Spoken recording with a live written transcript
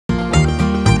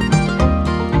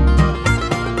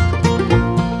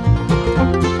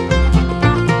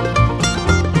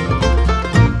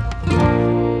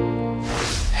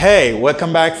Hey,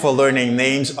 welcome back for learning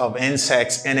names of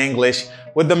insects in English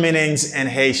with the meanings in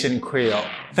Haitian Creole.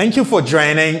 Thank you for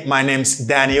joining. My name's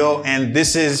Daniot and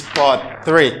this is part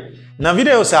 3. Dans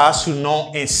vidéo ça sous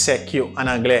nom insecte en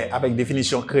anglais avec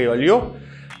définition créole yo,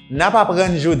 n'a pas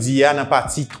prendre jodi a dans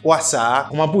partie 3 ça,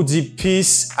 comment pour dire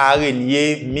puce,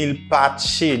 araignée, mille pattes,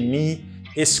 chenille,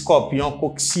 scorpion,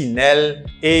 coccinelle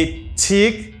et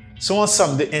tic sont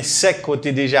ensemble d'insectes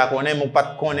côté déjà connaît mais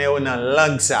pas connaît dans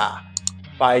langue ça.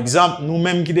 Par exemple,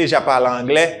 nous-mêmes qui déjà parlons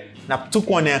anglais, nous tout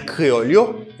connaît en créole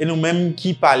et nous-mêmes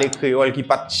qui parlons créole, qui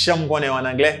pas jamais connaît en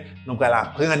anglais, nous allons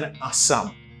apprendre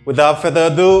ensemble. Without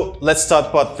further ado, let's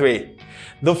start part 3.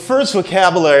 The first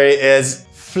vocabulary is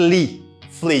flea.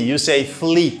 Flea. You say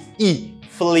flea. E.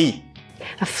 Flea.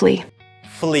 A flea.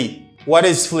 Flea. What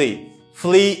is flea?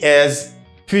 Flea is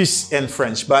puce in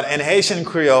French, but in Haitian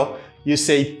Creole, you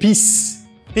say pisse.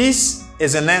 Pisse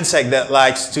is an insect that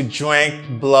likes to drink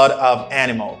blood of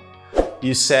animal.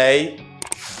 You say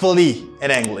flea in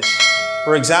English.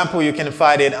 For example, you can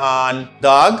find it on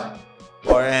dog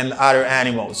or in other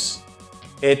animals.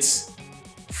 It's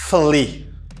flea.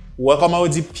 Comment on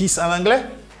dit pisse en anglais?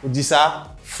 On dit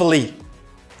ça flea.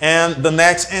 And the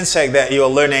next insect that you're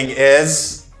learning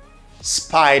is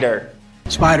spider.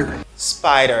 Spider.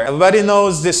 Spider. Everybody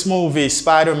knows this movie,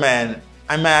 Spider-Man.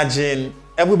 I imagine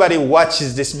everybody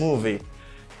watches this movie.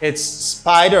 It's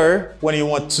spider when you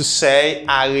want to say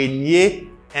araignée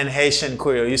in Haitian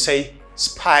Creole. You say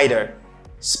spider.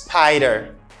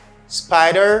 Spider.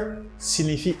 Spider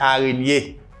signifie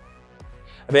araignée.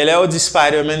 Ben là on dit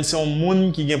Spider-Man, c'est un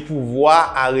monde qui a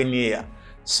pouvoir araignée.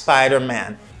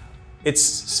 Spider-Man. It's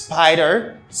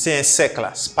spider, c'est insecte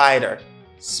là. Spider.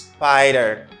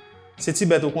 Spider. C'est ti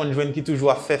bête ou qu'on joine qui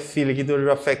toujours fait fil, qui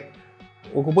toujours fait.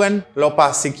 Vous comprenez? L'on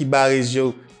passe qui barre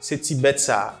yo, c'est ti bête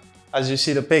ça. As you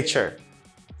see the picture.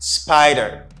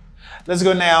 Spider. Let's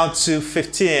go now to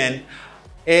 15.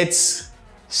 It's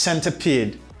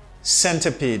centipede.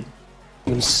 Centipede.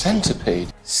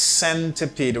 Centipede.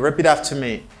 Centipede. Repeat after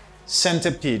me.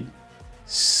 Centipede.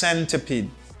 Centipede.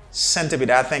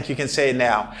 Centipede. I think you can say it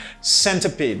now.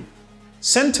 Centipede.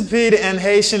 Centipede in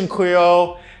Haitian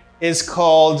Creole is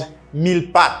called mille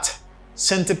pattes.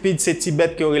 Centipede, c'est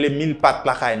tibet qui aurait les mille pattes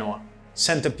la caille noire.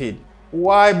 Centipede.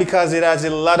 Why? Because it has a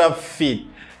lot of feet.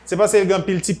 C'est parce qu'il y a un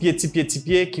pile petit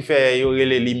pied qui fait y aurait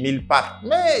les mille pattes.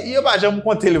 Mais il n'y a pas jamais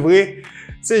compté le vrai.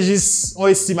 C'est juste une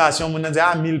estimation. On dit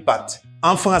ah 1000 pattes.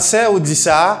 En français, on dit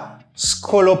ça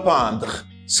scolopendre.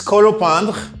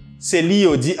 Scolopendre, c'est li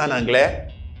on dit en anglais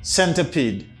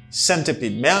centipede.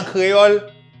 Centipede. Mais en créole,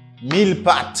 1000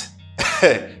 pattes.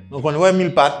 Donc on voit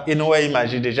 1000 pattes et nous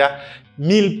imaginons déjà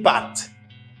 1000 pattes.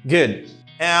 Good.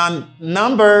 And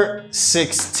number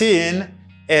 16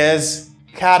 is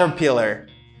caterpillar.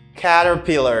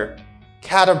 Caterpillar.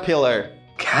 Caterpillar.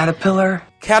 Caterpillar.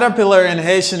 Caterpillar in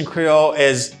Haitian Creole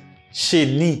is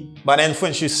chenille. But in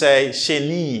French you say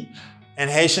chenille. In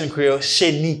Haitian Creole,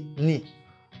 chenille.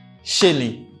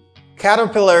 Chenille.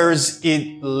 Caterpillars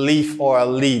eat leaf or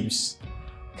leaves.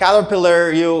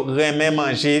 Caterpillar yo reme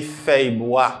manger feuille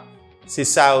bois. C'est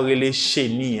ça ou les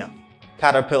chenille.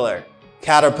 Caterpillar.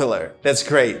 Caterpillar. That's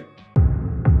great.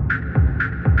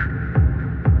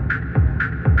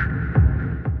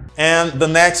 And the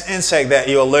next insect that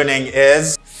you're learning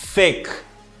is thick.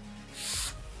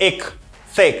 Thick.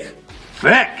 Thick.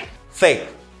 Thick.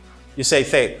 You say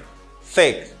thick.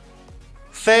 Thick.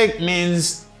 Thick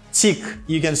means thick.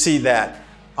 You can see that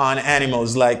on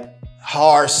animals like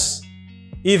horse.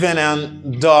 Even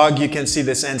on dog, you can see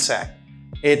this insect.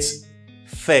 It's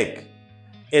thick.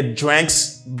 It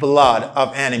drinks blood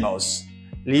of animals.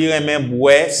 Li remen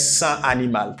boire sang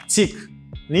animal. Tic.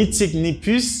 Ni tic ni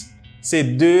puce, c'est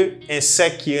deux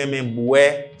insectes qui remen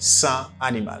boire sang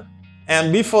animal.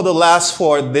 And before the last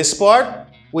for this part,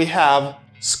 we have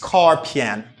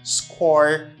scorpion.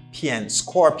 Scorpion.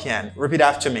 Scorpion. Repeat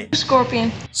after me.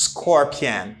 Scorpion.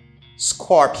 Scorpion.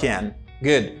 Scorpion.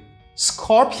 Good.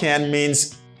 Scorpion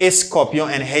means escorpion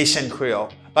in Haitian Creole.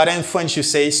 But in French, you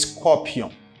say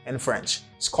scorpion. In French,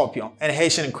 scorpion. In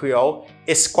Haitian Creole,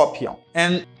 escorpion.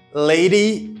 And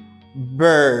ladybird.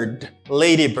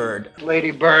 Ladybird.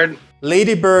 Ladybird.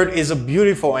 Ladybird is a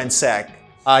beautiful insect.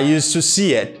 I used to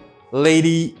see it.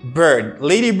 Ladybird.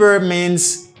 Ladybird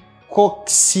means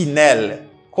coccinelle.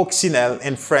 Coccinelle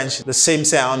in French, the same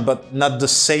sound, but not the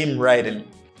same writing.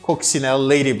 Coccinelle,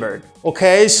 ladybird.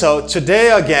 Okay, so today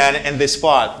again in this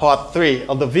part 3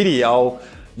 of the video,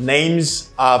 names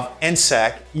of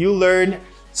insect, you learn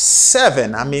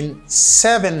 7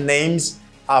 names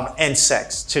of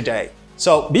insects today.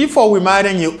 So before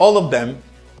reminding you all of them,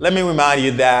 let me remind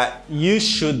you that you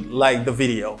should like the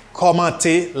video.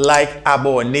 Commentez, like,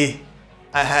 abonnez.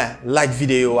 Like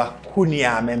vidéo à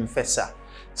kounia même fait ça.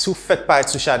 Si vous faites partie de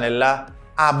ce channel là,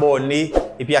 abonnez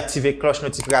et puis activez cloche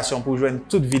notification pour joindre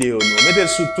toute vidéo nous. Mettez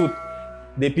sous tout.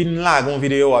 Depuis nous là une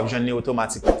vidéo vous joindre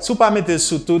automatiquement. Si vous pas mettez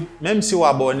sous tout, même si vous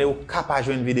abonnez ou capable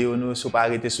joindre vidéo nous, si vous pas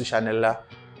arrêter ce channel là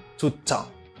tout le temps.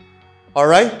 All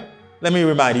right? Let me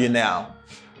remind you now.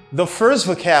 The first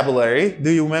vocabulary, do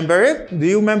you remember it? Do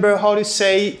you remember how to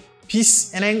say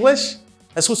peace in English?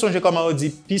 Est-ce que vous songez comment on dit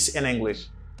peace in English?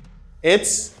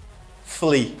 It's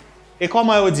flea. Et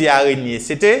comment on dit araignée?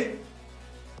 C'était?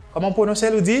 Comment on prononce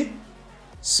le dit?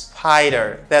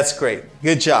 Spider. That's great.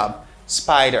 Good job.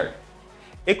 Spider.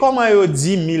 Et comment on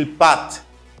dit mille pattes?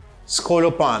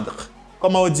 Scolopendre.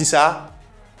 Comment on dit ça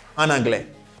en anglais?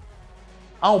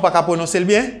 Ah, on ne peut pas prononcer le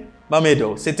bien?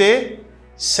 Mamedo. C'était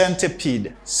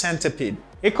centipede. Centipede.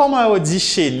 Et comment on dit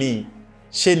chenille?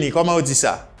 Chenille, comment on dit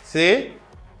ça? C'est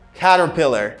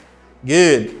caterpillar.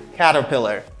 Good.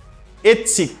 Caterpillar. Et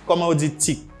tic, comment on dit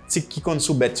tic? Tic qui compte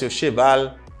sous bête,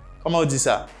 cheval. Comment on dit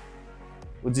ça?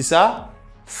 On dit ça?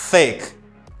 Fake.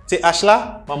 TH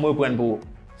là, je vais reprendre pour vous.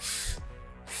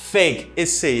 Fake.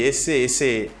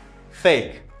 Essayez.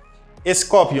 Fake.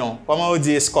 Escorpion. Comment on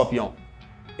dit escorpion?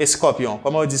 Escorpion.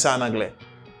 Comment on dit ça en anglais?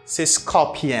 C'est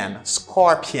scorpion.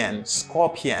 Scorpion.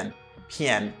 Scorpion.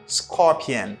 Pion.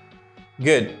 Scorpion.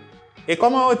 Good. Et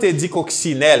comment on te dit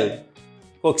coccinelle?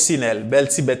 Coccinelle. Belle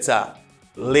petit bête ça.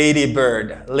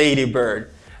 Ladybird. Ladybird.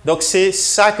 Donc c'est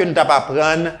ça que nous allons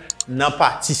apprendre dans la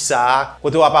partie ça.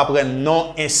 Quand on va apprendre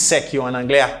non insecte en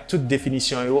anglais à toute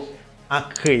définition yo, en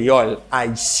créole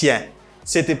haïtien.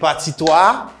 C'était partie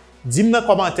 3. Dis-moi dans les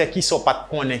commentaires qui sont pas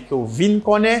connaît que vous venez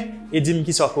connaître et dis-moi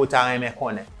qui sont que vous t'arrêtez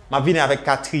connaître. Je viens avec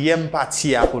 4e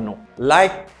partie pour nous.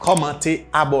 Like, commentez,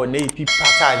 abonnez et puis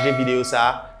partagez vidéo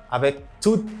ça avec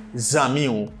tous les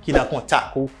amis qui sont en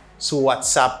contact sur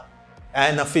WhatsApp,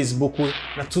 dans Facebook,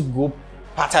 dans tout groupe.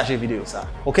 Partagez vidéo ça.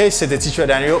 OK, c'était Teacher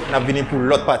Daniot, on a venu pour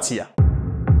l'autre partie.